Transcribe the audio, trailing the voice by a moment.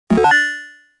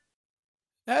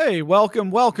Hey,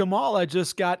 welcome all. I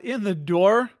just got in the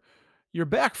door. You're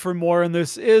back for more, and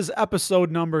this is episode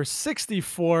number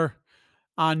 64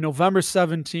 on November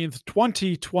 17th,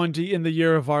 2020, in the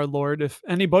year of our Lord. If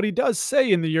anybody does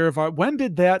say in the year of our, when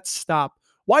did that stop?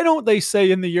 Why don't they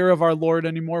say in the year of our Lord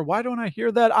anymore? Why don't I hear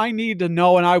that? I need to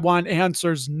know, and I want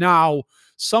answers now.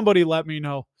 Somebody let me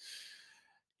know.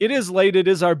 It is late. It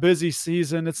is our busy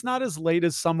season. It's not as late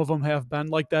as some of them have been,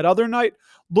 like that other night.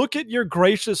 Look at your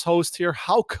gracious host here,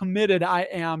 how committed I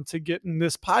am to getting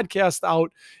this podcast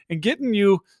out and getting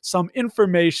you some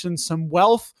information, some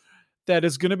wealth that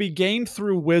is going to be gained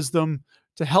through wisdom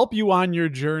to help you on your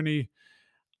journey.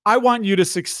 I want you to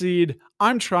succeed.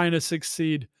 I'm trying to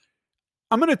succeed.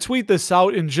 I'm going to tweet this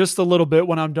out in just a little bit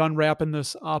when I'm done wrapping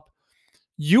this up.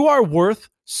 You are worth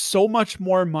so much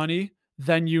more money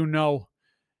than you know.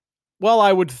 Well,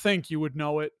 I would think you would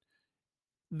know it.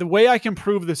 The way I can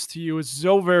prove this to you is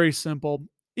so very simple.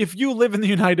 If you live in the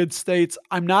United States,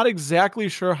 I'm not exactly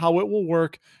sure how it will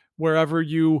work wherever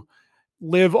you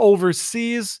live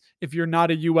overseas if you're not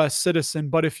a US citizen.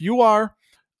 But if you are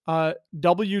a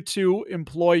W 2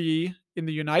 employee in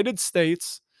the United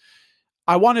States,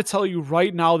 I want to tell you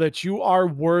right now that you are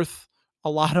worth a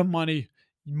lot of money,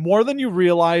 more than you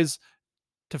realize.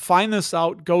 To find this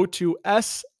out, go to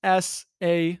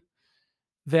SSA.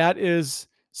 That is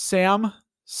Sam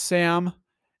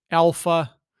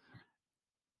Alpha.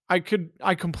 I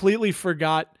completely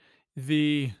forgot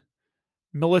the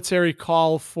military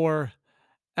call for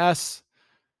S.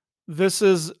 This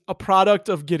is a product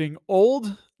of getting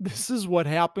old. This is what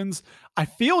happens. I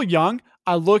feel young.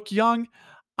 I look young.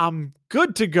 I'm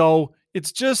good to go.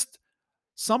 It's just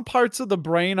some parts of the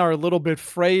brain are a little bit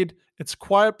frayed. It's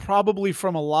quiet, probably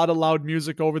from a lot of loud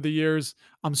music over the years.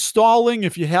 I'm stalling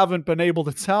if you haven't been able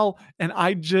to tell, and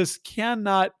I just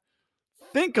cannot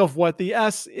think of what the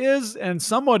S is. And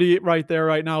somebody right there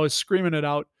right now is screaming it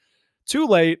out. Too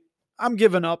late. I'm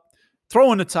giving up.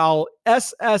 Throw in the towel.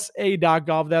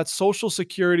 SSA.gov. That's Social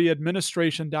Security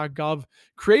Administration.gov.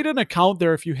 Create an account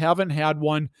there if you haven't had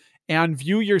one and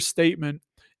view your statement.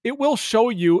 It will show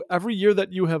you every year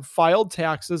that you have filed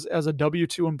taxes as a W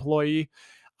 2 employee.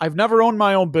 I've never owned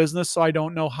my own business, so I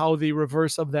don't know how the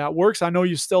reverse of that works. I know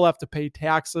you still have to pay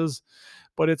taxes,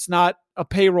 but it's not a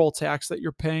payroll tax that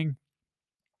you're paying.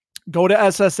 Go to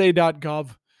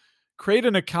SSA.gov, create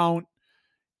an account,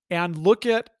 and look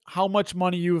at how much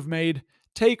money you've made.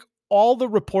 Take all the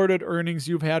reported earnings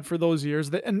you've had for those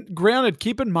years. And granted,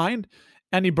 keep in mind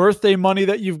any birthday money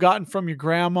that you've gotten from your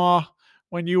grandma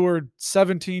when you were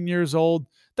 17 years old,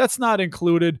 that's not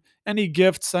included. Any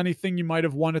gifts, anything you might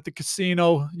have won at the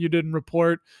casino you didn't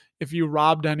report, if you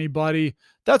robbed anybody,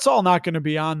 that's all not going to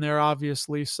be on there,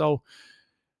 obviously. So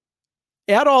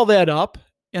add all that up,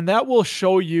 and that will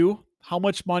show you how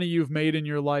much money you've made in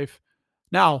your life.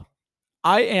 Now,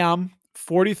 I am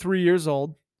 43 years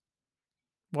old.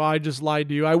 Well, I just lied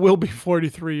to you. I will be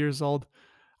 43 years old.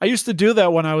 I used to do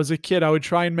that when I was a kid. I would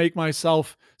try and make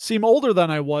myself seem older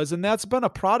than I was. And that's been a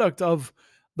product of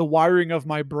the wiring of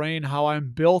my brain, how I'm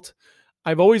built.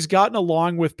 I've always gotten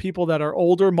along with people that are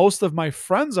older. Most of my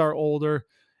friends are older.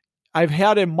 I've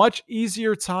had a much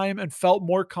easier time and felt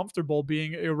more comfortable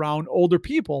being around older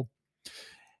people.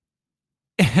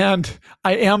 And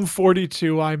I am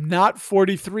 42. I'm not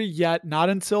 43 yet, not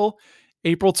until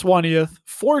April 20th,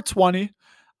 420.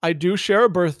 I do share a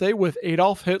birthday with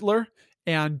Adolf Hitler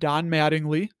and Don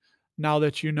Mattingly. Now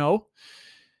that you know,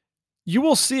 you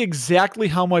will see exactly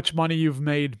how much money you've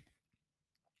made.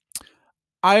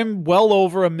 I'm well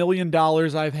over $1 million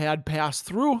I've had pass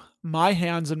through my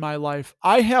hands in my life.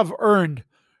 I have earned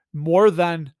more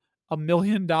than $1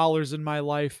 million in my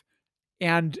life,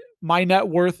 and my net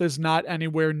worth is not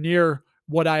anywhere near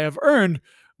what I have earned.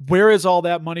 Where is all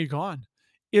that money gone?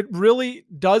 It really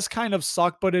does kind of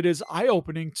suck, but it is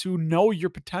eye-opening to know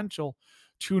your potential,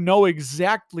 to know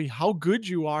exactly how good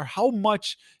you are, how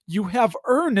much you have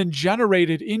earned and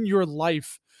generated in your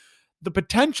life, the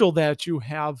potential that you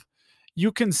have.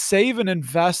 You can save and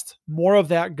invest more of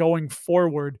that going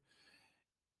forward.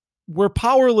 We're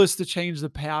powerless to change the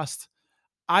past.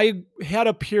 I had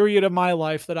a period of my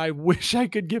life that I wish I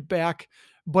could get back,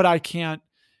 but I can't.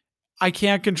 I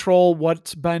can't control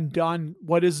what's been done.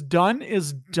 What is done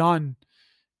is done.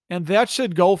 And that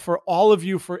should go for all of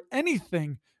you for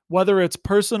anything, whether it's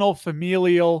personal,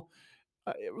 familial,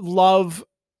 love,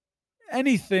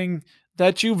 anything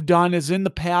that you've done is in the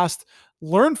past.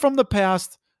 Learn from the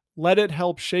past. Let it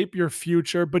help shape your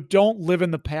future, but don't live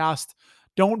in the past.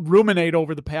 Don't ruminate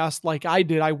over the past like I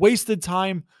did. I wasted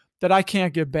time that I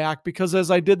can't get back because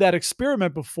as I did that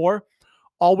experiment before,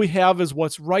 all we have is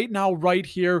what's right now, right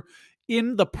here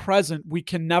in the present. We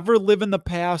can never live in the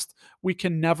past. We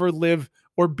can never live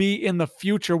or be in the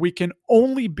future. We can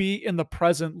only be in the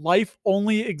present. Life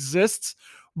only exists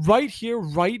right here,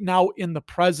 right now in the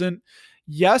present.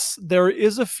 Yes, there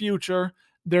is a future.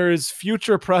 There is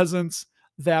future presence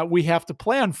that we have to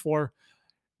plan for.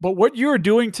 But what you're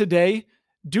doing today,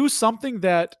 do something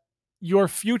that your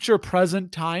future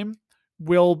present time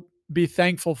will be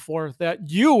thankful for, that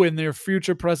you in their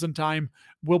future present time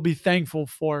will be thankful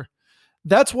for.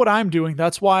 That's what I'm doing.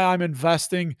 That's why I'm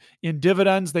investing in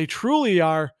dividends. They truly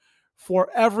are for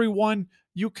everyone.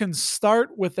 You can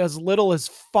start with as little as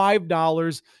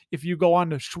 $5 if you go on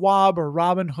to Schwab or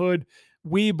Robinhood,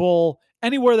 Webull,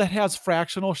 anywhere that has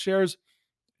fractional shares.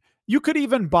 You could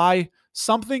even buy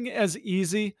something as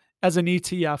easy as an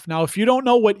ETF. Now, if you don't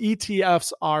know what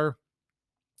ETFs are,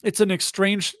 it's an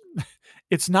exchange.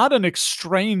 It's not an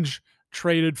exchange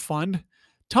traded fund.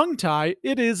 Tongue tie,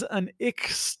 it is an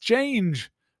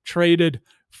exchange traded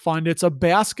fund. It's a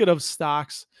basket of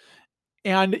stocks.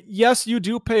 And yes, you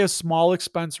do pay a small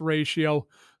expense ratio.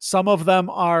 Some of them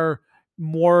are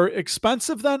more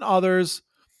expensive than others.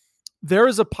 There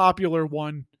is a popular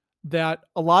one that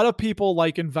a lot of people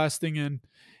like investing in.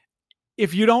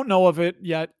 If you don't know of it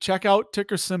yet, check out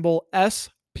ticker symbol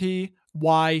SPYD.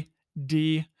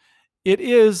 It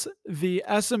is the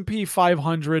S&P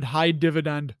 500 high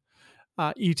dividend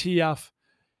ETF.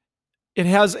 It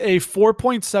has a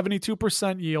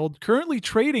 4.72% yield, currently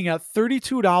trading at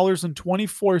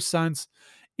 $32.24.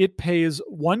 It pays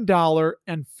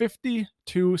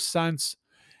 $1.52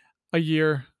 a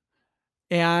year.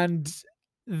 And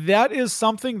that is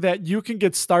something that you can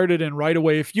get started in right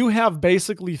away. If you have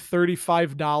basically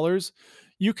 $35,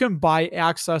 you can buy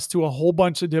access to a whole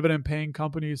bunch of dividend paying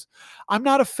companies. I'm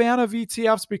not a fan of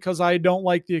ETFs because I don't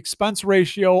like the expense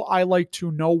ratio. I like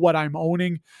to know what I'm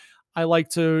owning. I like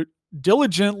to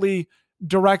diligently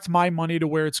direct my money to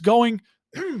where it's going.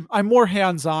 I'm more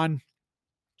hands-on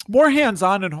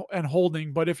and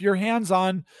holding. But if you're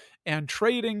hands-on and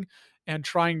trading and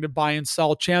trying to buy and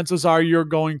sell, chances are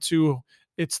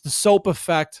it's the soap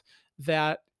effect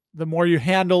that the more you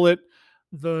handle it,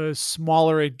 the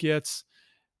smaller it gets.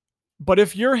 But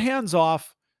if you're hands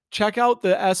off, check out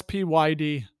the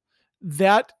SPYD.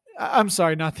 I'm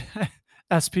sorry, not the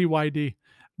SPYD.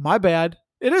 My bad.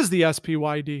 It is the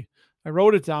SPYD. I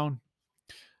wrote it down.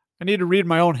 I need to read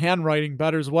my own handwriting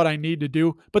better is what I need to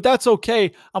do. But that's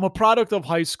okay. I'm a product of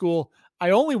high school. I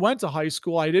only went to high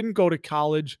school. I didn't go to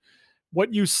college.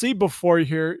 What you see before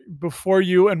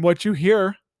you and what you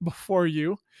hear before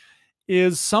you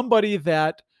is somebody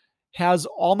that has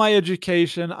all my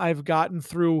education I've gotten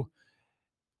through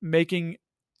making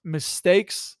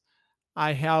mistakes.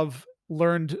 I have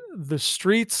learned the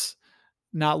streets,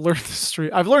 not learned the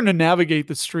street. I've learned to navigate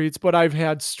the streets, but I've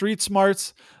had street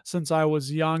smarts since I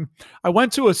was young. I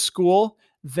went to a school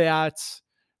that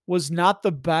was not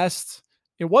the best.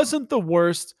 It wasn't the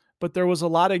worst, but there was a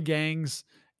lot of gangs,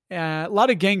 a lot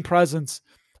of gang presence.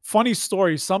 Funny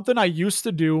story. Something I used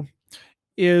to do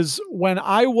is when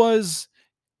I was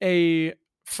a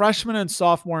freshman and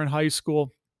sophomore in high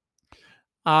school,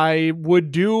 I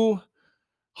would do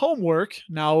homework.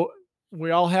 Now,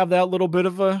 we all have that little bit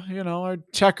of a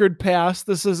checkered past.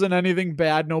 This isn't anything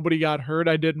bad. Nobody got hurt.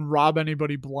 I didn't rob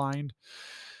anybody blind.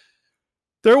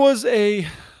 There was a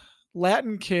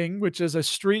Latin King, which is a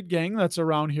street gang that's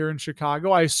around here in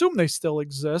Chicago. I assume they still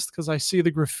exist because I see the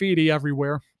graffiti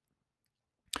everywhere.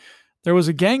 There was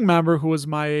a gang member who was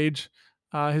my age.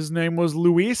 His name was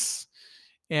Luis,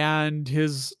 and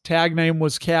his tag name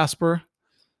was Casper.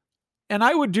 And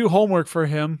I would do homework for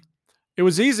him. It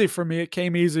was easy for me. It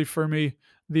came easy for me.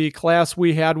 The class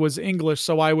we had was English,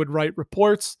 so I would write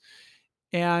reports.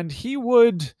 And he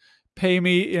would pay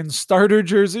me in starter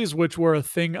jerseys, which were a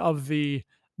thing of the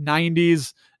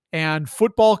 90s, and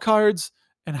football cards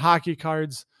and hockey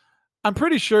cards. I'm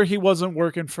pretty sure he wasn't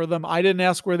working for them. I didn't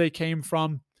ask where they came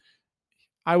from.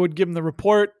 I would give him the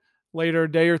report. Later,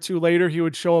 a day or two later, he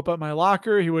would show up at my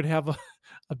locker. He would have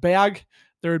a bag.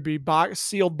 There would be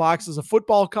sealed boxes of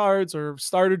football cards or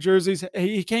starter jerseys.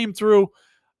 He came through.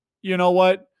 You know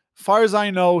what? As far as I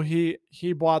know, he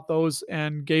bought those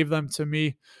and gave them to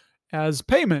me as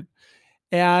payment.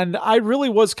 And I really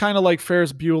was kind of like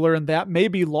Ferris Bueller, and that may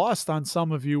be lost on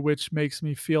some of you, which makes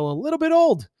me feel a little bit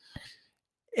old.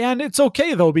 And it's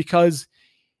okay, though, because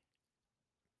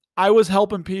I was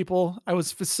helping people. I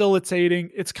was facilitating.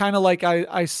 It's kind of like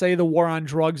I say the war on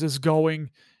drugs is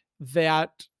going,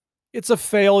 that it's a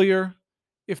failure.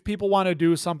 If people want to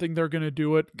do something, they're going to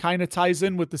do it. Kind of ties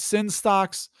in with the sin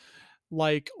stocks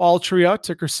like Altria,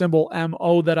 ticker symbol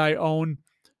MO, that I own.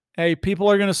 Hey,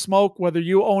 people are going to smoke whether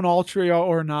you own Altria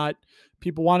or not.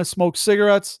 People want to smoke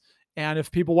cigarettes. And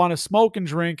if people want to smoke and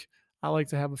drink, I like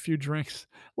to have a few drinks.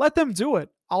 Let them do it.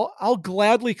 I'll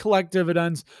gladly collect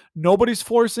dividends. Nobody's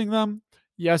forcing them.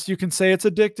 Yes, you can say it's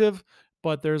addictive,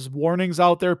 but there's warnings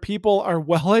out there. People are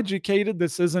well educated.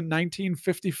 This isn't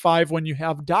 1955 when you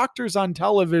have doctors on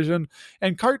television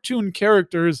and cartoon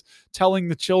characters telling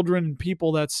the children and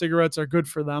people that cigarettes are good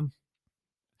for them.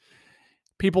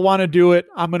 People want to do it.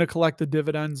 I'm going to collect the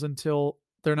dividends until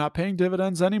they're not paying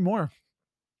dividends anymore.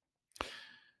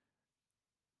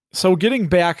 So getting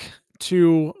back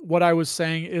to what I was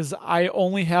saying is I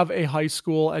only have a high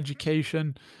school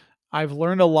education. I've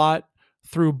learned a lot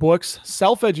through books,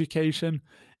 self-education.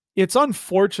 It's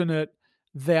unfortunate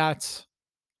that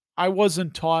I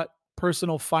wasn't taught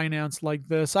personal finance like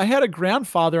this. I had a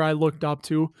grandfather I looked up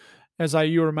to,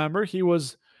 you remember. He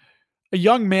was a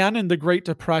young man in the Great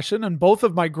Depression, and both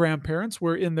of my grandparents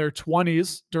were in their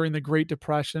 20s during the Great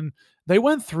Depression. They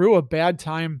went through a bad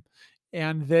time,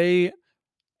 and they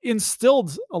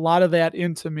instilled a lot of that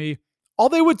into me. All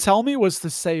they would tell me was to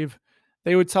save.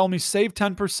 They would tell me, save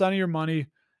 10% of your money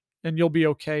and you'll be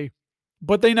okay.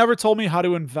 But they never told me how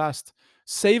to invest.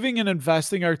 Saving and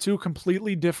investing are two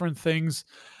completely different things.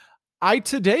 I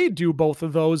today do both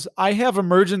of those. I have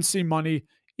emergency money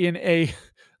in a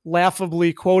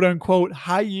laughably quote unquote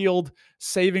high yield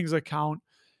savings account.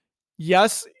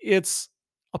 Yes, it's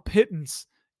a pittance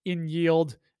in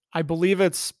yield. I believe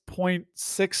it's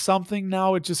 0.6 something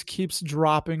now. It just keeps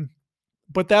dropping,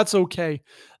 but that's okay.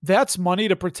 That's money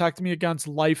to protect me against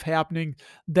life happening.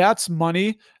 That's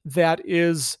money that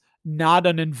is not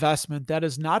an investment. That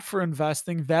is not for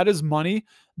investing. That is money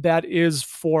that is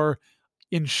for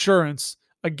insurance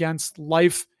against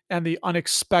life and the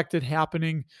unexpected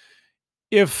happening.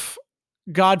 If,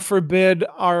 God forbid,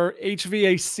 our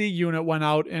HVAC unit went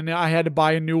out and I had to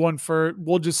buy a new one for,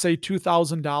 we'll just say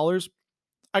 $2,000,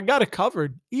 I got it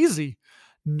covered. Easy.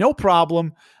 No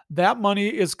problem. That money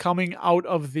is coming out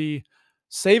of the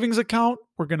savings account.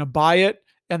 We're going to buy it,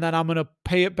 and then I'm going to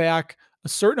pay it back a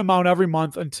certain amount every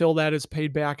month until that is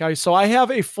paid back. So I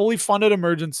have a fully funded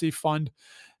emergency fund.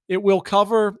 It will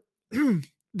cover,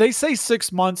 they say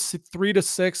 6 months, 3 to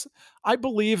 6. I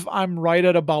believe I'm right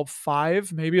at about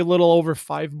 5, maybe a little over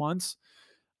 5 months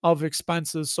of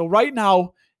expenses. So right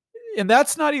now, and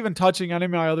that's not even touching any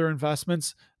of my other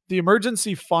investments, the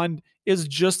emergency fund is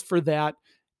just for that.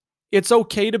 It's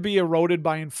okay to be eroded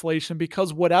by inflation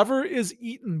because whatever is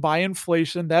eaten by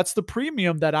inflation, that's the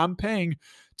premium that I'm paying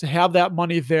to have that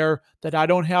money there, that I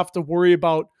don't have to worry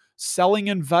about selling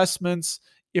investments.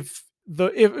 If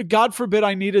God forbid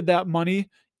I needed that money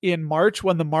in March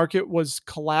when the market was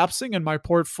collapsing and my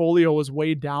portfolio was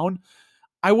way down,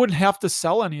 I wouldn't have to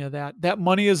sell any of that. That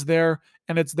money is there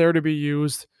and it's there to be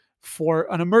used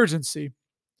for an emergency.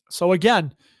 So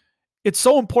again, it's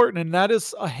so important. And that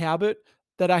is a habit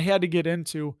that I had to get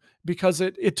into because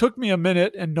it took me a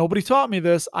minute and nobody taught me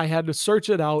this. I had to search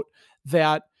it out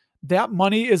that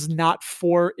money is not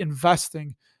for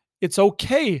investing. It's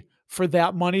okay for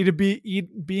that money to be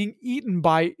being eaten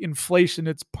by inflation.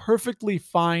 It's perfectly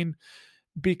fine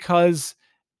because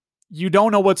you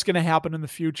don't know what's going to happen in the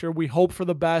future. We hope for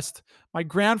the best. My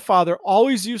grandfather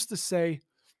always used to say,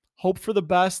 hope for the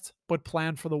best, but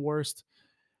plan for the worst.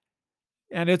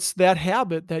 And it's that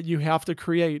habit that you have to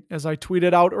create. As I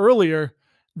tweeted out earlier,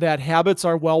 that habits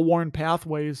are well-worn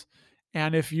pathways.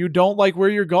 And if you don't like where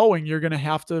you're going, you're going to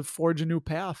have to forge a new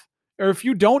path. Or if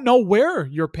you don't know where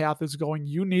your path is going,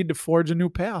 you need to forge a new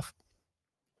path.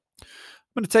 I'm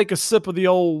going to take a sip of the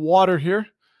old water here.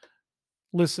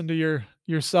 Listen to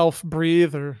yourself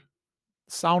breathe or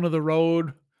sound of the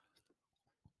road,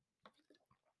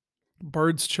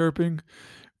 birds chirping,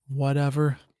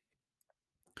 whatever.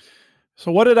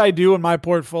 So what did I do in my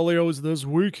portfolios this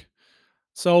week?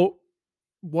 So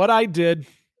what I did,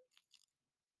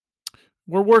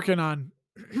 we're working on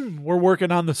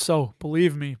the so,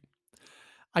 believe me.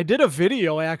 I did a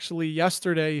video actually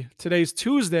yesterday. Today's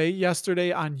Tuesday,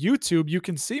 yesterday on YouTube. You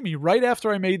can see me right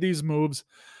after I made these moves.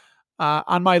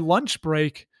 On my lunch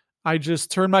break, I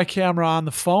just turned my camera on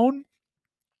the phone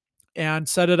and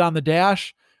set it on the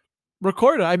dash,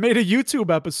 recorded. I made a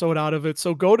YouTube episode out of it.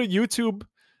 So go to YouTube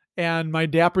and my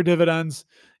Dapper Dividends.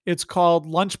 It's called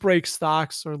Lunch Break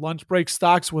Stocks or Lunch Break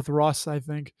Stocks with Russ, I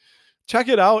think. Check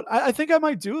it out. I think I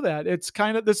might do that.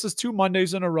 This is 2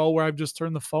 Mondays in a row where I've just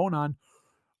turned the phone on.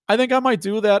 I think I might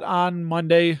do that on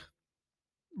Monday,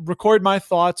 record my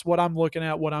thoughts, what I'm looking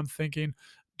at, what I'm thinking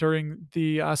during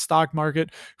the stock market.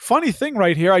 Funny thing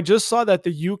right here, I just saw that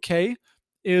the UK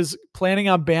is planning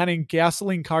on banning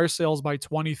gasoline car sales by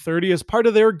 2030 as part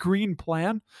of their green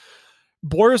plan.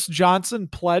 Boris Johnson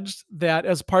pledged that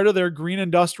as part of their green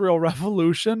industrial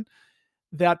revolution,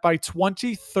 that by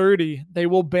 2030, they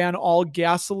will ban all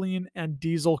gasoline and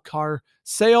diesel car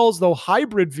sales, though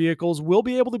hybrid vehicles will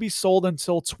be able to be sold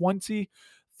until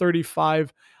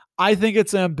 2035. I think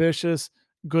it's ambitious.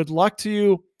 Good luck to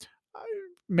you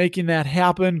making that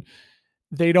happen.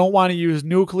 They don't want to use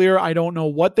nuclear. I don't know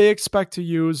what they expect to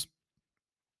use,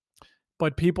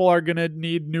 but people are going to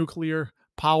need nuclear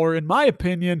power. In my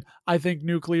opinion, I think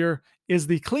nuclear is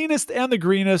the cleanest and the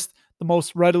greenest, the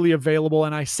most readily available.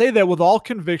 And I say that with all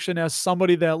conviction as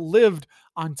somebody that lived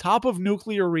on top of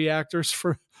nuclear reactors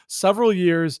for several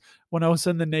years when I was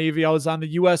in the Navy. I was on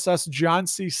the USS John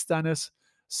C. Stennis,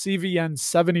 CVN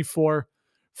 74,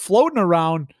 floating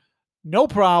around, no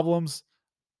problems.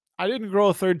 I didn't grow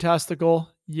a third testicle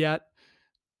yet.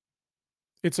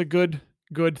 It's a good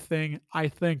thing, I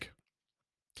think.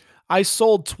 I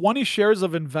sold 20 shares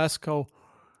of Invesco.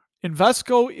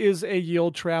 Invesco is a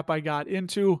yield trap I got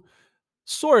into,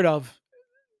 sort of.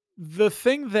 The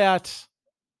thing that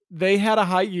they had a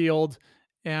high yield,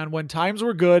 and when times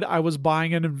were good, I was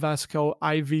buying an Invesco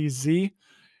IVZ.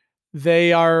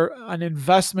 They are an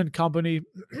investment company.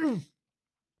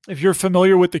 If you're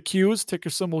familiar with the Qs, ticker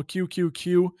symbol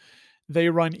QQQ, they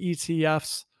run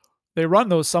ETFs. They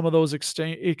run some of those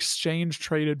exchange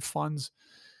traded funds.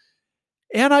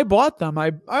 And I bought them.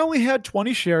 I only had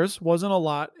 20 shares, wasn't a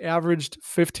lot, averaged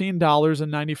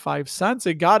 $15.95.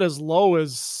 It got as low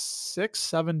as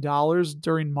 $6, $7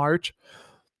 during March.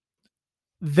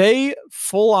 They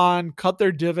full on cut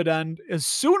their dividend as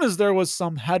soon as there was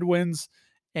some headwinds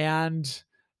and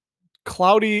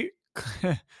cloudy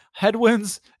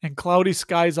headwinds and cloudy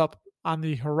skies up on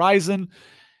the horizon.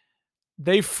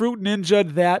 They fruit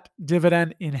ninja'd that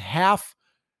dividend in half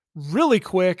really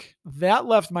quick. That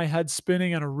left my head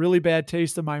spinning and a really bad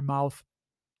taste in my mouth.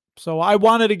 So I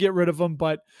wanted to get rid of them,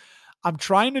 but I'm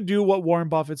trying to do what Warren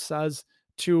Buffett says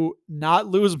to not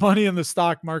lose money in the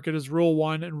stock market is rule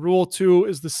 1, and rule 2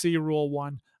 is the C rule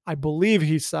 1. I believe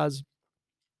he says.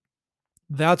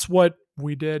 That's what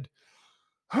we did.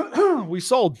 We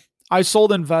sold. I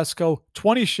sold Invesco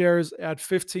 20 shares at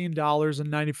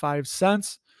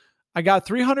 $15.95. I got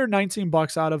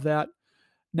 $319 out of that.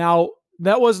 Now,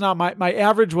 that was not my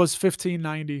average was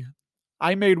 $15.90.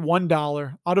 I made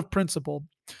 $1 out of principle.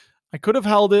 I could have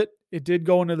held it. It did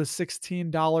go into the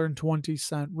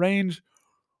 $16.20 range,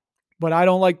 but I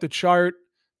don't like the chart.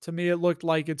 To me, it looked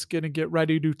like it's going to get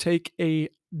ready to take a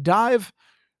dive.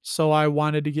 So I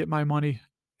wanted to get my money.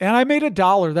 And I made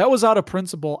 $1. That was out of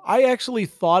principle. I actually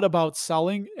thought about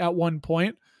selling at one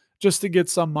point just to get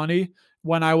some money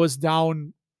when I was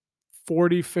down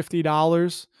 $40,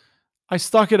 $50. I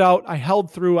stuck it out. I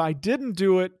held through. I didn't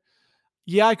do it.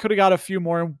 Yeah, I could have got a few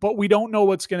more, but we don't know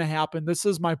what's going to happen. This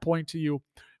is my point to you.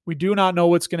 We do not know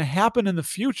what's going to happen in the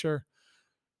future.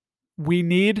 We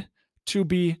need to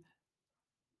be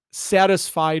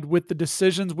satisfied with the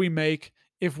decisions we make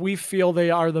if we feel they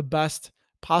are the best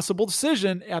possible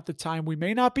decision at the time. We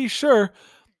may not be sure,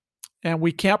 and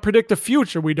we can't predict the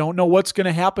future. We don't know what's going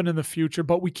to happen in the future,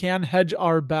 but we can hedge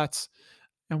our bets.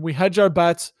 And we hedge our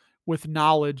bets with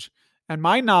knowledge. And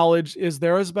my knowledge is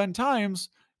there has been times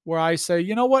where I say,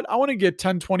 you know what, I want to get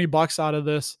 10, 20 bucks out of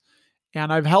this.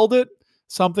 And I've held it,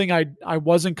 something I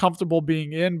wasn't comfortable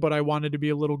being in, but I wanted to be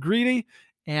a little greedy,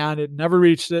 and it never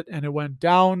reached it. And it went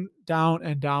down, down,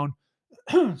 and down.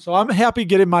 So I'm happy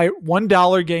getting my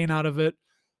 $1 gain out of it.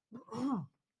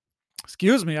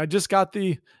 Excuse me. I just got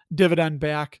the dividend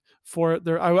back for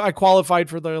their, I qualified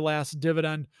for their last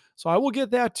dividend. So I will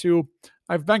get that too.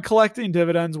 I've been collecting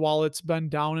dividends while it's been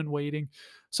down and waiting.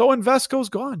 So Invesco's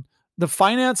gone. The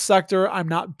finance sector, I'm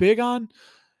not big on,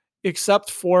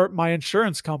 except for my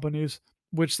insurance companies,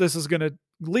 which this is going to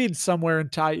lead somewhere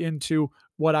and tie into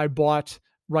what I bought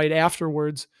right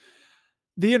afterwards.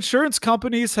 The insurance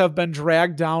companies have been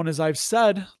dragged down, as I've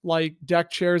said, like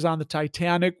deck chairs on the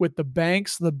Titanic with the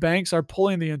banks. The banks are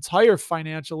pulling the entire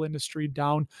financial industry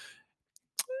down.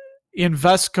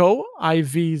 Invesco,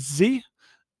 IVZ,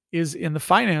 is in the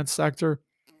finance sector.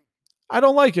 I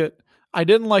don't like it. I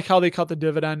didn't like how they cut the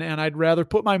dividend, and I'd rather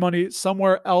put my money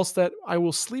somewhere else that I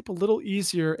will sleep a little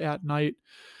easier at night.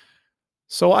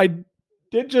 So I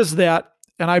did just that,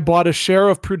 and I bought a share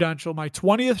of Prudential, my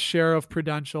 20th share of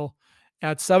Prudential,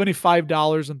 at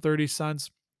 $75.30.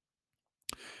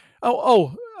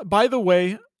 Oh, by the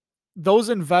way, those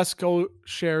Invesco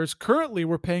shares currently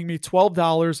were paying me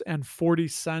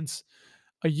 $12.40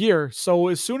 a year. So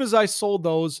as soon as I sold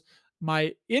those,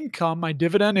 my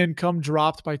dividend income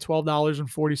dropped by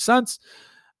 $12.40.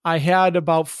 I had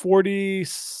about 40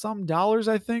 some dollars,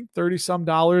 I think, 30 some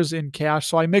dollars in cash.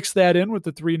 So I mixed that in with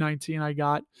the 319 I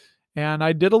got, and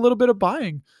I did a little bit of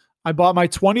buying. I bought my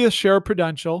 20th share of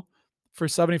Prudential for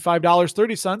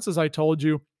 $75.30, as I told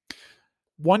you.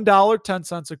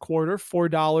 $1.10 a quarter,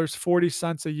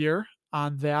 $4.40 a year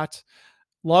on that.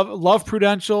 Love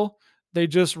Prudential. They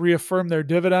just reaffirmed their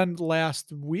dividend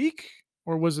last week,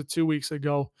 or was it 2 weeks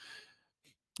ago?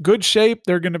 Good shape.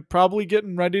 They're going to probably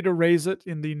getting ready to raise it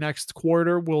in the next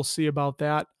quarter. We'll see about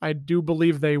that. I do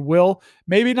believe they will.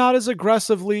 Maybe not as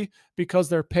aggressively because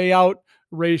their payout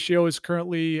ratio is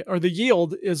currently, or the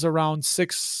yield is around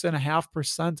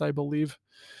 6.5%, I believe.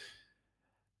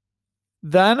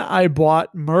 Then I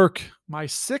bought Merck, my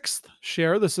sixth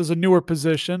share. This is a newer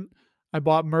position. I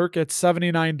bought Merck at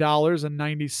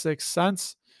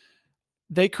 $79.96.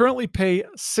 They currently pay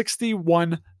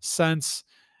 61 cents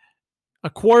a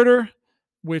quarter,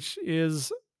 which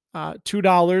is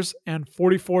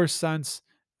 $2.44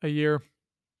 a year.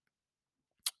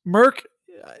 Merck,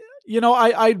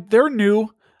 they're new.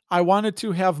 I wanted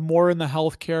to have more in the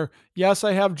healthcare. Yes,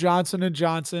 I have Johnson &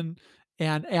 Johnson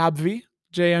and AbbVie,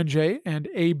 J&J, and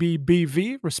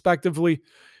ABBV, respectively,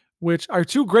 which are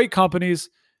two great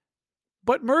companies.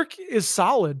 But Merck is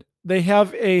solid. They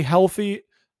have a healthy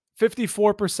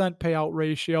 54% payout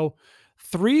ratio,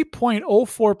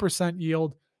 3.04%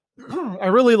 yield. I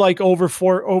really like over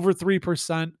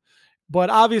 3%, but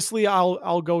obviously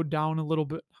I'll go down a little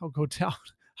bit. I'll go down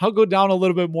a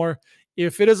little bit more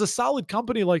if it is a solid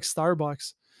company like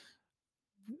Starbucks.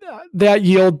 That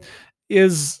yield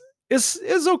is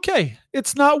okay.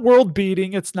 It's not world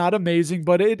beating, it's not amazing,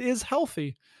 but it is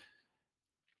healthy.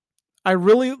 I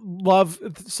really love,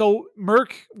 so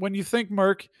Merck, when you think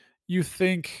Merck, you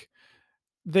think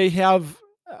they have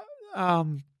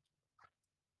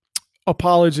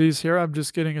apologies here. I'm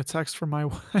just getting a text from my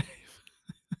wife.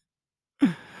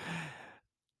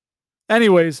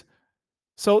 Anyways,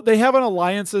 so they have an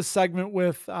alliances segment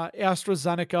with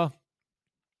AstraZeneca.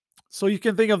 So you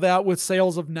can think of that with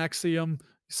sales of Nexium. You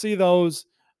see those,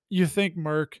 you think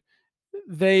Merck.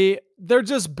 They're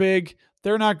just big.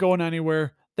 They're not going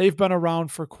anywhere. They've been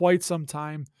around for quite some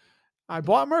time. I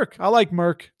bought Merck. I like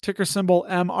Merck. Ticker symbol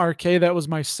MRK. That was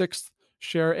my sixth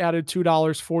share, added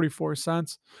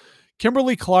 $2.44.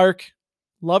 Kimberly Clark.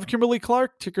 Love Kimberly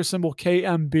Clark. Ticker symbol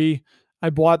KMB. I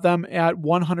bought them at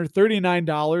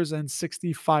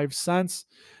 $139.65.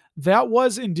 That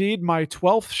was indeed my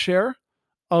 12th share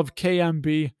of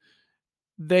KMB.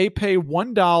 They pay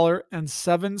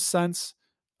 $1.07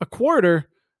 a quarter,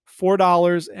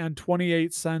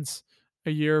 $4.28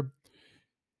 a year.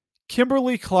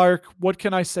 Kimberly Clark, what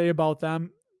can I say about them?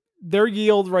 Their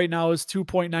yield right now is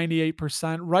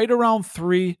 2.98%, right around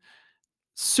 3.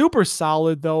 Super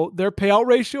solid though. Their payout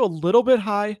ratio a little bit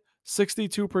high,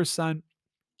 62%.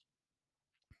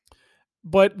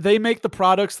 But they make the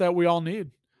products that we all need.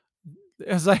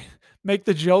 As I make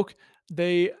the joke,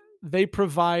 they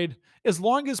provide, as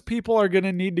long as people are going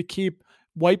to need to keep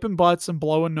wiping butts and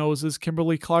blowing noses,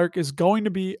 Kimberly Clark is going to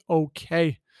be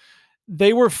okay.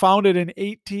 They were founded in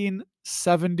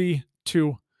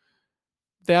 1872.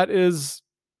 That is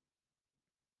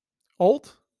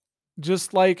old.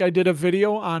 Just like I did a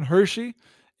video on Hershey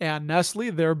and Nestle.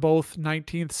 They're both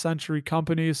 19th century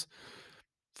companies.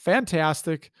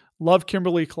 Fantastic. Love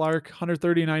Kimberly Clark.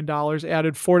 $139,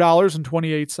 added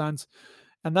 $4.28.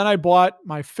 And then I bought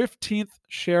my 15th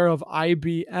share of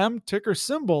IBM, ticker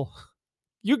symbol.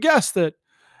 You guessed it,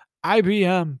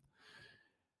 IBM.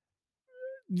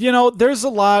 There's a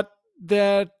lot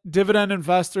that dividend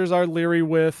investors are leery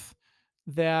with,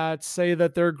 that say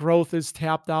that their growth is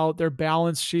tapped out, their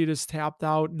balance sheet is tapped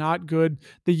out, not good.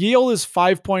 The yield is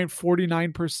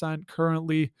 5.49%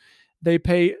 currently. They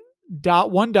pay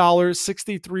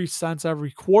 $1.63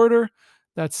 every quarter.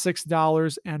 That's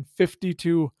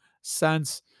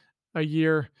 $6.52 a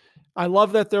year. I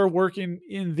love that they're working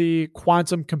in the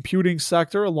quantum computing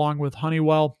sector along with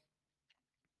Honeywell.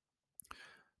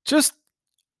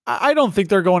 I don't think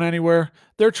they're going anywhere.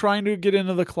 They're trying to get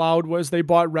into the cloud as they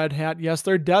bought Red Hat. Yes,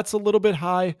 their debt's a little bit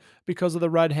high because of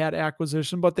the Red Hat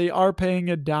acquisition, but they are paying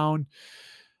it down.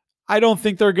 I don't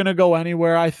think they're going to go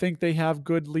anywhere. I think they have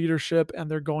good leadership and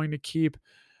they're going to keep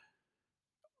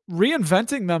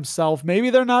reinventing themselves. Maybe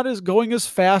they're not going as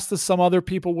fast as some other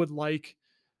people would like.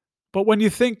 But when you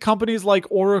think companies like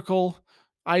Oracle,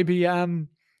 IBM,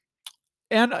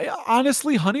 and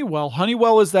honestly,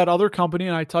 Honeywell is that other company,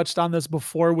 and I touched on this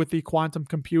before with the quantum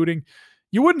computing.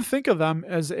 You wouldn't think of them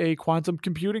as a quantum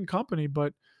computing company,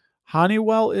 but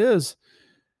Honeywell is.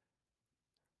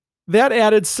 That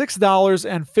added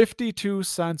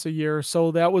 $6.52 a year.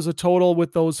 So that was a total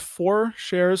with those 4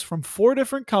 shares from 4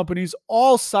 different companies,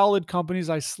 all solid companies.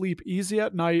 I sleep easy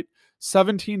at night.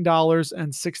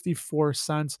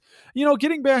 $17.64.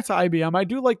 Getting back to IBM, I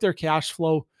do like their cash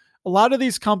flow. A lot of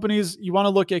these companies, you want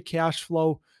to look at cash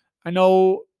flow. I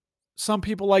know some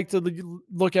people like to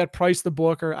look at price to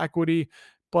book or equity,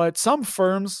 but some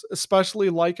firms, especially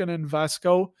like an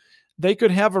Invesco, they could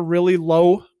have a really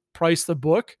low price to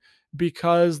book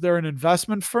because they're an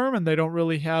investment firm and they don't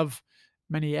really have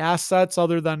many assets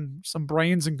other than some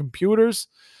brains and computers.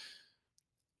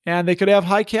 And they could have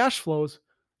high cash flows.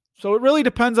 So it really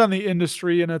depends on the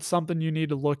industry, and it's something you need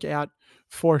to look at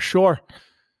for sure.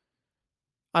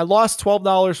 I lost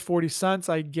 $12.40.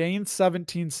 I gained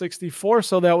 $17.64.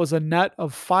 So that was a net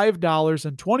of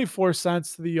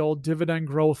 $5.24 to the old dividend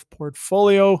growth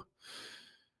portfolio.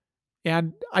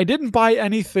 And I didn't buy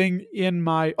anything in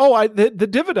my the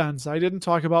dividends. I didn't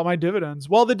talk about my dividends.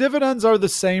 Well, the dividends are the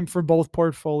same for both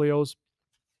portfolios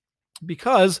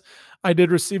because I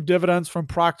did receive dividends from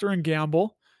Procter and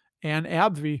Gamble and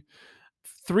AbbVie.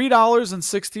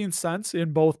 $3.16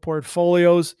 in both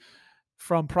portfolios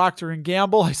from Procter and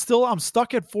Gamble. I'm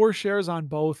stuck at 4 shares on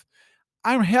both.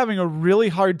 I'm having a really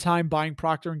hard time buying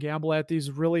Procter and Gamble at these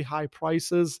really high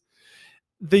prices.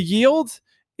 The yield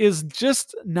is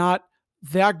just not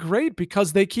that great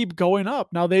because they keep going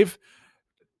up. Now, they've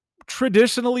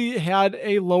traditionally had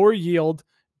a lower yield,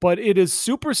 but it is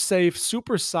super safe,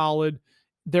 super solid.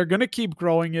 They're going to keep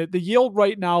growing it. The yield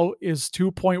right now is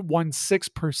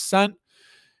 2.16%.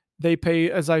 They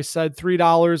pay, as I said,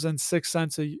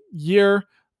 $3.06 a year.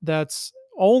 That's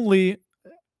only,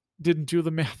 didn't do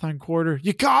the math on quarter.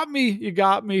 You got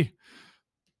me.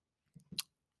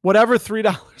 Whatever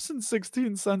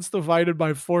 $3.16 divided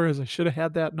by 4 is, I should have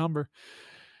had that number.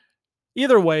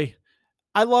 Either way,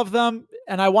 I love them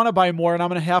and I want to buy more, and I'm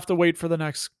going to have to wait for the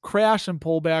next crash and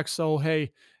pullback. So,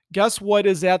 hey, guess what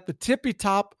is at the tippy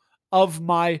top of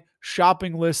my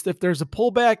shopping list? If there's a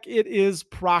pullback, it is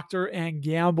Procter and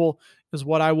Gamble is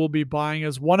what I will be buying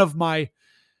as one of my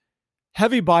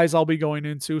heavy buys I'll be going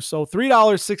into. So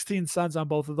 $3.16 on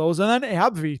both of those. And then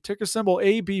AbbVie, ticker symbol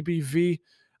ABBV,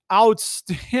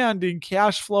 outstanding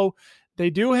cash flow. They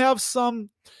do have some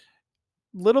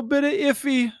little bit of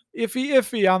iffy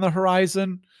on the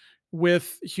horizon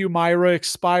with Humira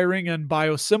expiring, and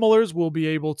biosimilars will be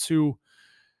able to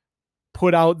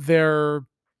put out their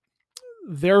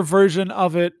version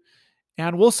of it,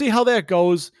 and we'll see how that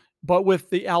goes. But with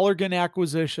the Allergan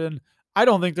acquisition, I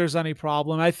don't think there's any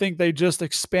problem. I think they just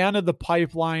expanded the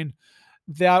pipeline.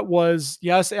 That was,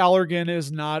 yes, Allergan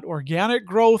is not organic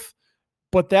growth,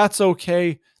 but that's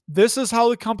okay. This is how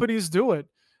the companies do it.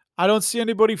 I don't see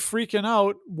anybody freaking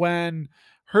out when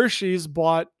Hershey's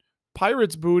bought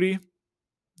Pirates Booty.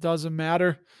 Doesn't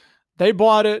matter. They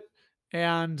bought it,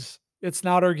 and it's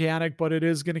not organic, but it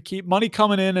is going to keep money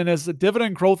coming in. And as a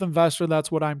dividend growth investor,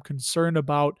 that's what I'm concerned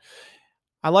about.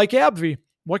 I like AbbVie.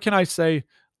 What can I say?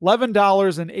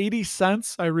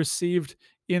 $11.80 I received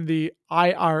in the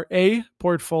IRA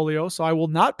portfolio. So I will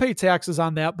not pay taxes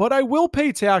on that, but I will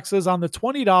pay taxes on the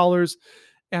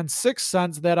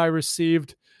 $20.06 that I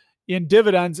received in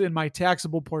dividends in my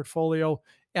taxable portfolio.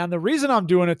 And the reason I'm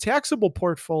doing a taxable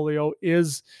portfolio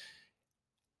is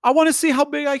I want to see how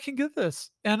big I can get this.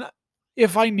 And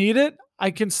if I need it,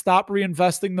 I can stop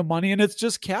reinvesting the money and it's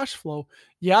just cash flow.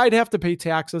 Yeah, I'd have to pay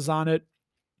taxes on it,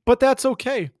 but that's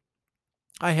okay.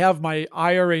 I have my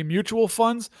IRA mutual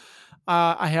funds.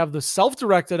 I have the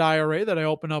self-directed IRA that I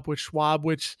open up with Schwab,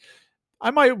 which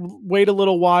I might wait a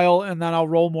little while and then I'll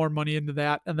roll more money into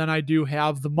that. And then I do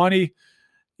have the money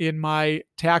in my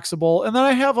taxable. And then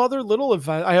I have other little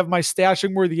events. I have my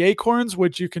Stashing Worthy Acorns,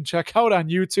 which you can check out on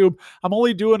YouTube. I'm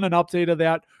only doing an update of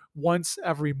that once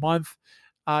every month.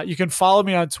 You can follow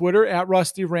me on Twitter at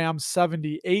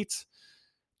RustyRam78.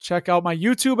 Check out my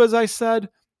YouTube, as I said,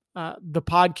 the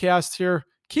podcast here.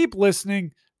 Keep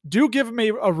listening. Do give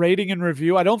me a rating and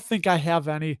review. I don't think I have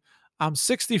any. I'm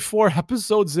 64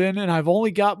 episodes in, and I've only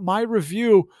got my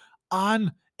review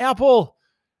on Apple.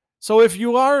 So if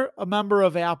you are a member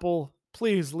of Apple,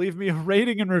 please leave me a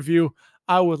rating and review.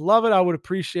 I would love it. I would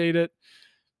appreciate it.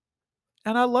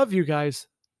 And I love you guys.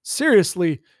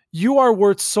 Seriously, you are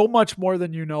worth so much more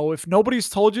than you know. If nobody's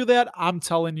told you that, I'm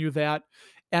telling you that.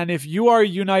 And if you are a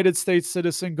United States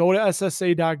citizen, go to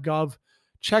ssa.gov.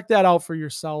 Check that out for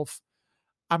yourself.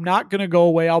 I'm not going to go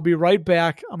away. I'll be right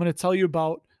back. I'm going to tell you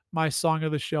about my song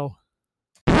of the show.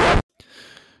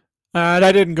 And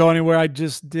I didn't go anywhere. I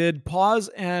just did pause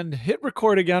and hit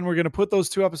record again. We're going to put those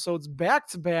 2 episodes back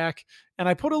to back. And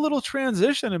I put a little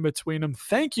transition in between them.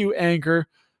 Thank you, Anchor,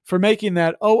 for making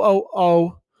that oh, oh,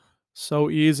 oh so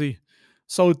easy.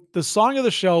 So, the song of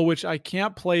the show, which I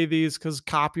can't play these because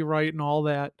copyright and all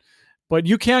that, but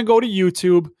you can go to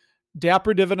YouTube,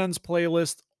 Dapper Dividends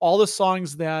playlist, all the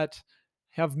songs that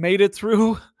have made it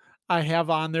through, I have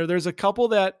on there. There's a couple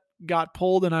that got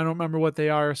pulled and I don't remember what they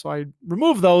are, so I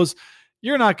removed those.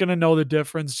 You're not going to know the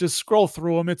difference. Just scroll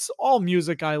through them. It's all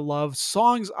music I love,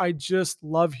 songs I just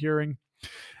love hearing.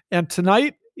 And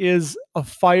tonight is A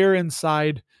Fire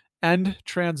Inside End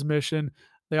Transmission.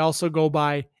 They also go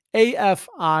by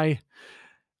AFI.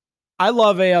 I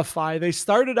love AFI. They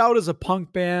started out as a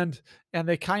punk band and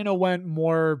they kind of went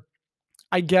more,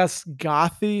 I guess,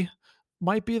 gothy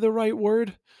might be the right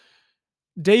word.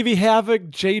 Davey Havoc,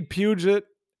 Jade Puget,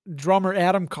 drummer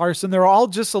Adam Carson, they're all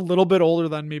just a little bit older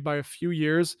than me by a few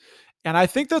years. And I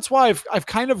think that's why I've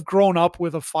kind of grown up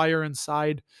with A Fire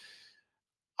Inside.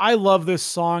 I love this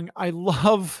song. I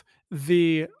love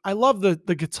the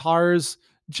guitars.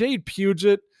 Jade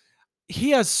Puget,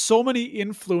 he has so many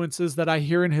influences that I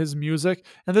hear in his music.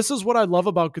 And this is what I love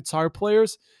about guitar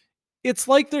players. It's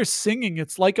like they're singing.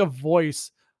 It's like a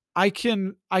voice. I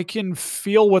can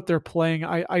feel what they're playing.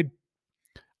 I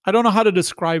don't know how to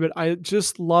describe it. I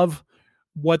just love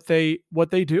what they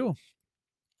do.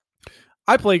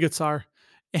 I play guitar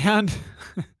and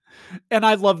and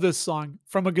I love this song.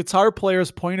 From a guitar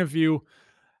player's point of view,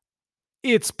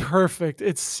 it's perfect.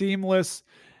 It's seamless.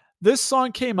 This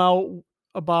song came out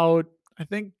about, I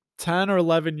think, 10 or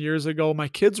 11 years ago. My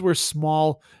kids were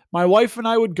small. My wife and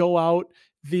I would go out.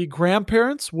 The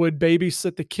grandparents would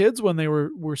babysit the kids when they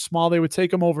were small. They would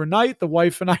take them overnight. The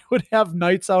wife and I would have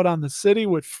nights out on the city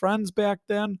with friends back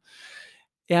then.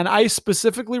 And I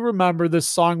specifically remember this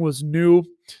song was new.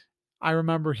 I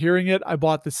remember hearing it. I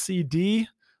bought the CD.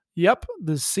 Yep,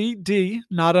 the CD,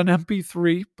 not an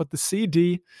MP3, but the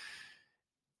CD.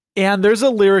 And there's a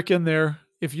lyric in there,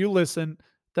 if you listen,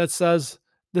 that says,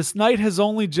 "This night has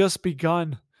only just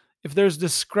begun. If there's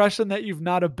discretion that you've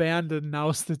not abandoned,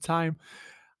 now's the time."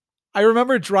 I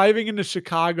remember driving into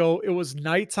Chicago. It was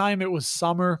nighttime. It was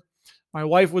summer. My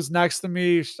wife was next to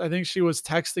me. I think she was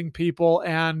texting people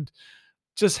and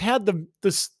just had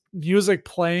this music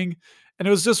playing. And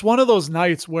it was just one of those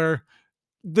nights where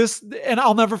and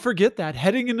I'll never forget that,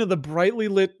 heading into the brightly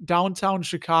lit downtown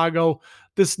Chicago,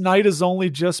 this night has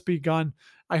only just begun.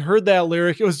 I heard that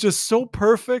lyric. It was just so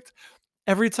perfect.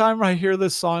 Every time I hear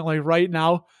this song, like right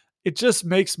now, it just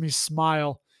makes me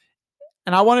smile.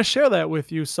 And I want to share that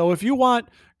with you. So if you want,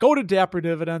 go to Dapper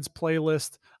Dividends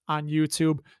playlist on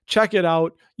YouTube, check it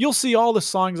out. You'll see all the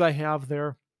songs I have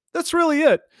there. That's really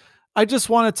it. I just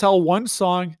want to tell one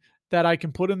song that I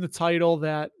can put in the title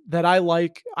that I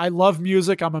like. I love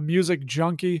music. I'm a music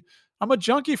junkie. I'm a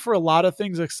junkie for a lot of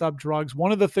things except drugs.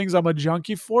 One of the things I'm a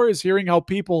junkie for is hearing how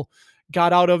people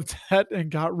got out of debt and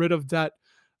got rid of debt.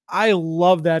 I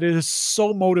love that. It is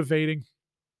so motivating.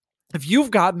 If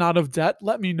you've gotten out of debt,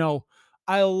 let me know.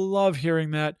 I love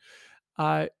hearing that.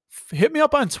 Hit me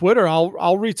up on Twitter. I'll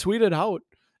retweet it out.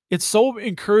 It's so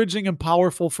encouraging and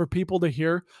powerful for people to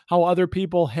hear how other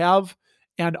people have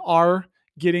and are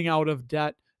getting out of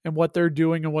debt and what they're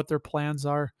doing and what their plans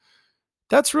are.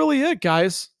 That's really it,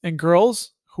 guys and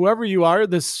girls. Whoever you are,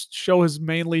 this show is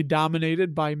mainly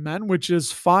dominated by men, which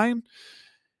is fine.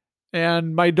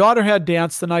 And my daughter had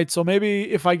dance tonight, so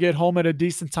maybe if I get home at a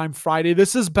decent time Friday.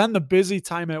 This has been the busy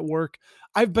time at work.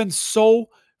 I've been so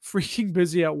freaking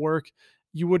busy at work.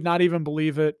 You would not even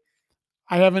believe it.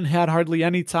 I haven't had hardly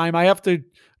any time. I have to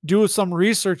do some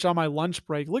research on my lunch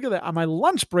break. Look at that. On my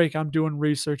lunch break, I'm doing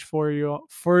research for you,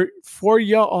 for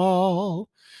you all.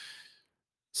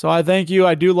 So I thank you.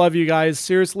 I do love you guys.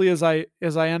 Seriously, as I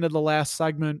ended the last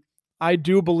segment, I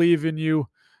do believe in you.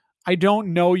 I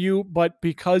don't know you, but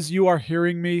because you are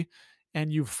hearing me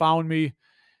and you found me,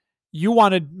 you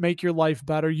want to make your life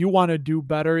better. You want to do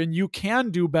better, and you can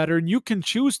do better, and you can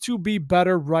choose to be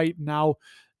better right now.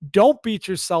 Don't beat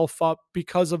yourself up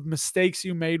because of mistakes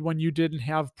you made when you didn't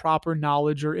have proper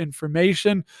knowledge or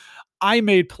information. I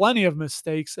made plenty of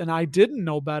mistakes and I didn't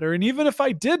know better. And even if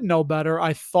I did know better,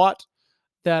 I thought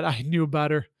that I knew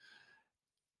better.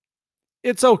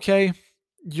 It's okay.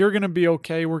 You're going to be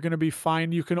okay. We're going to be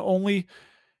fine. You can only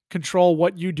control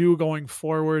what you do going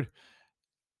forward.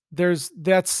 There's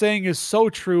that saying is so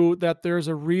true that there's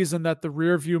a reason that the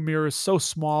rear view mirror is so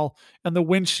small and the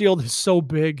windshield is so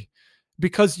big,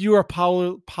 because you are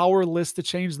powerless to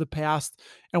change the past.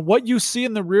 And what you see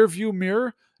in the rear view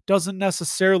mirror doesn't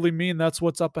necessarily mean that's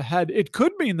what's up ahead. It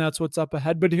could mean that's what's up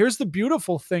ahead, but here's the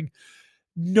beautiful thing.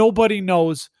 Nobody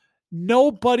knows.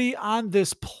 Nobody on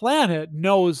this planet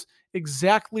knows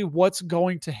exactly what's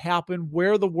going to happen,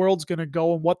 where the world's going to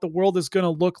go, and what the world is going to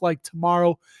look like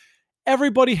tomorrow.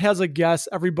 Everybody has a guess,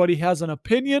 everybody has an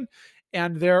opinion,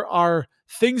 and there are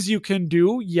things you can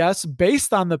do, yes,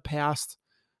 based on the past,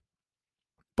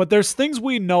 but there's things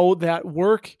we know that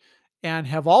work and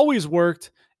have always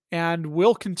worked and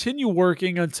will continue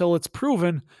working until it's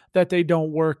proven that they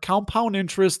don't work. Compound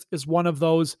interest is one of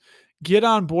those. Get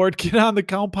on board, get on the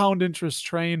compound interest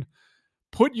train,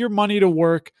 put your money to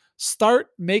work, start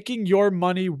making your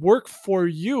money work for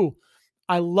you.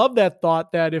 I love that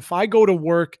thought that if I go to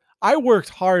work, I worked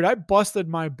hard, I busted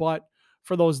my butt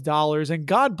for those dollars. And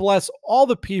God bless all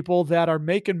the people that are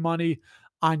making money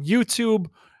on YouTube,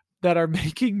 that are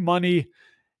making money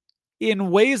in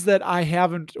ways that I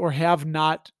haven't or have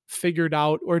not figured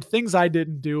out, or things I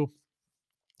didn't do.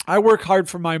 I work hard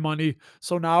for my money.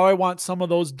 So now I want some of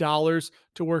those dollars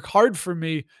to work hard for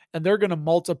me, and they're going to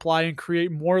multiply and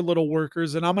create more little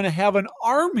workers. And I'm going to have an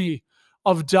army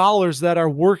of dollars that are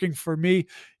working for me.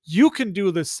 You can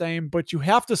do the same, but you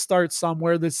have to start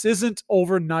somewhere. This isn't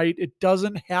overnight. It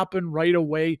doesn't happen right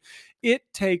away. It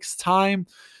takes time.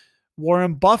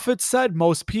 Warren Buffett said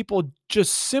most people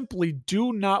just simply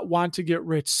do not want to get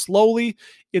rich slowly.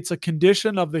 It's a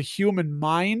condition of the human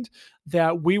mind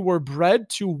that we were bred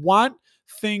to want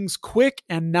things quick,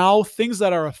 and now things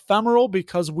that are ephemeral,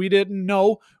 because we didn't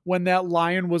know when that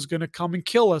lion was going to come and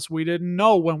kill us. We didn't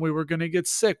know when we were going to get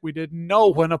sick. We didn't know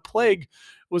when a plague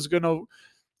was going to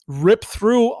rip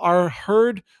through our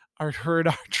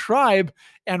tribe,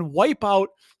 and wipe out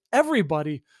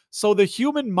everybody. So the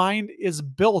human mind is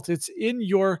built. It's in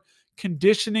your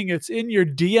conditioning. It's in your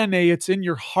DNA. It's in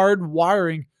your hard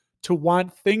wiring to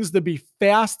want things to be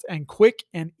fast and quick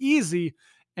and easy.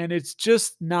 And it's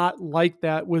just not like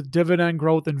that with dividend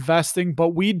growth investing. But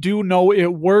we do know it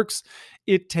works.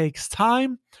 It takes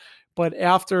time. But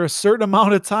after a certain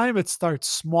amount of time, it starts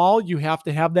small. You have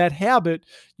to have that habit.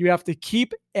 You have to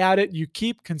keep at it. You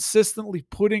keep consistently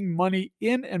putting money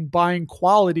in and buying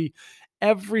quality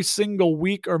every single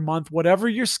week or month, whatever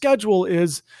your schedule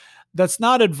is. That's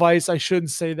not advice. I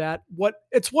shouldn't say that.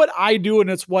 It's what I do, and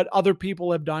it's what other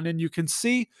people have done. And you can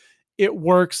see it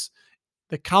works.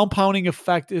 The compounding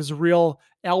effect is real.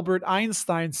 Albert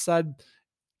Einstein said,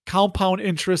 compound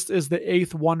interest is the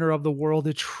eighth wonder of the world.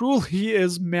 It truly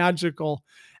is magical.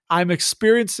 I'm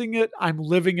experiencing it. I'm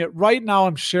living it right now.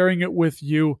 I'm sharing it with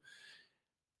you.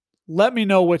 Let me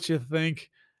know what you think.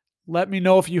 Let me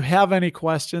know if you have any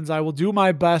questions. I will do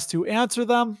my best to answer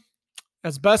them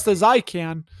as best as I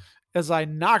can as I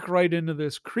knock right into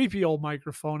this creepy old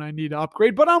microphone I need to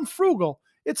upgrade, but I'm frugal.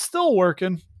 It's still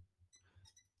working.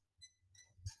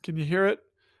 Can you hear it?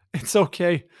 It's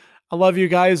okay. I love you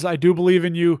guys. I do believe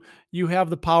in you. You have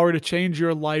the power to change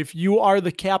your life. You are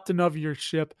the captain of your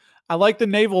ship. I like the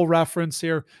naval reference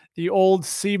here. The old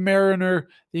sea mariner,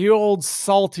 the old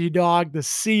salty dog, the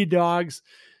sea dogs.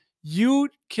 You're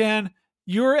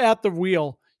at the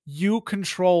wheel. You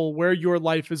control where your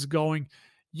life is going.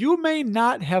 You may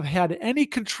not have had any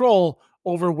control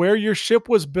over where your ship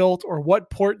was built or what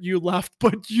port you left,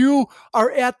 but you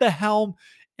are at the helm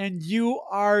and you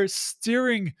are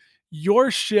steering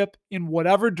your ship in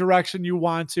whatever direction you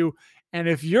want to. And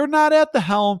if you're not at the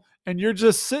helm and you're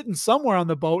just sitting somewhere on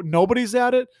the boat, nobody's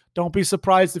at it, don't be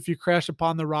surprised if you crash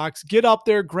upon the rocks. Get up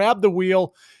there, grab the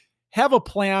wheel, have a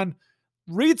plan,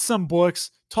 read some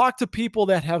books, talk to people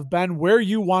that have been where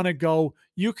you want to go.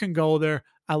 You can go there.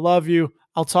 I love you.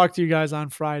 I'll talk to you guys on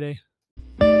Friday.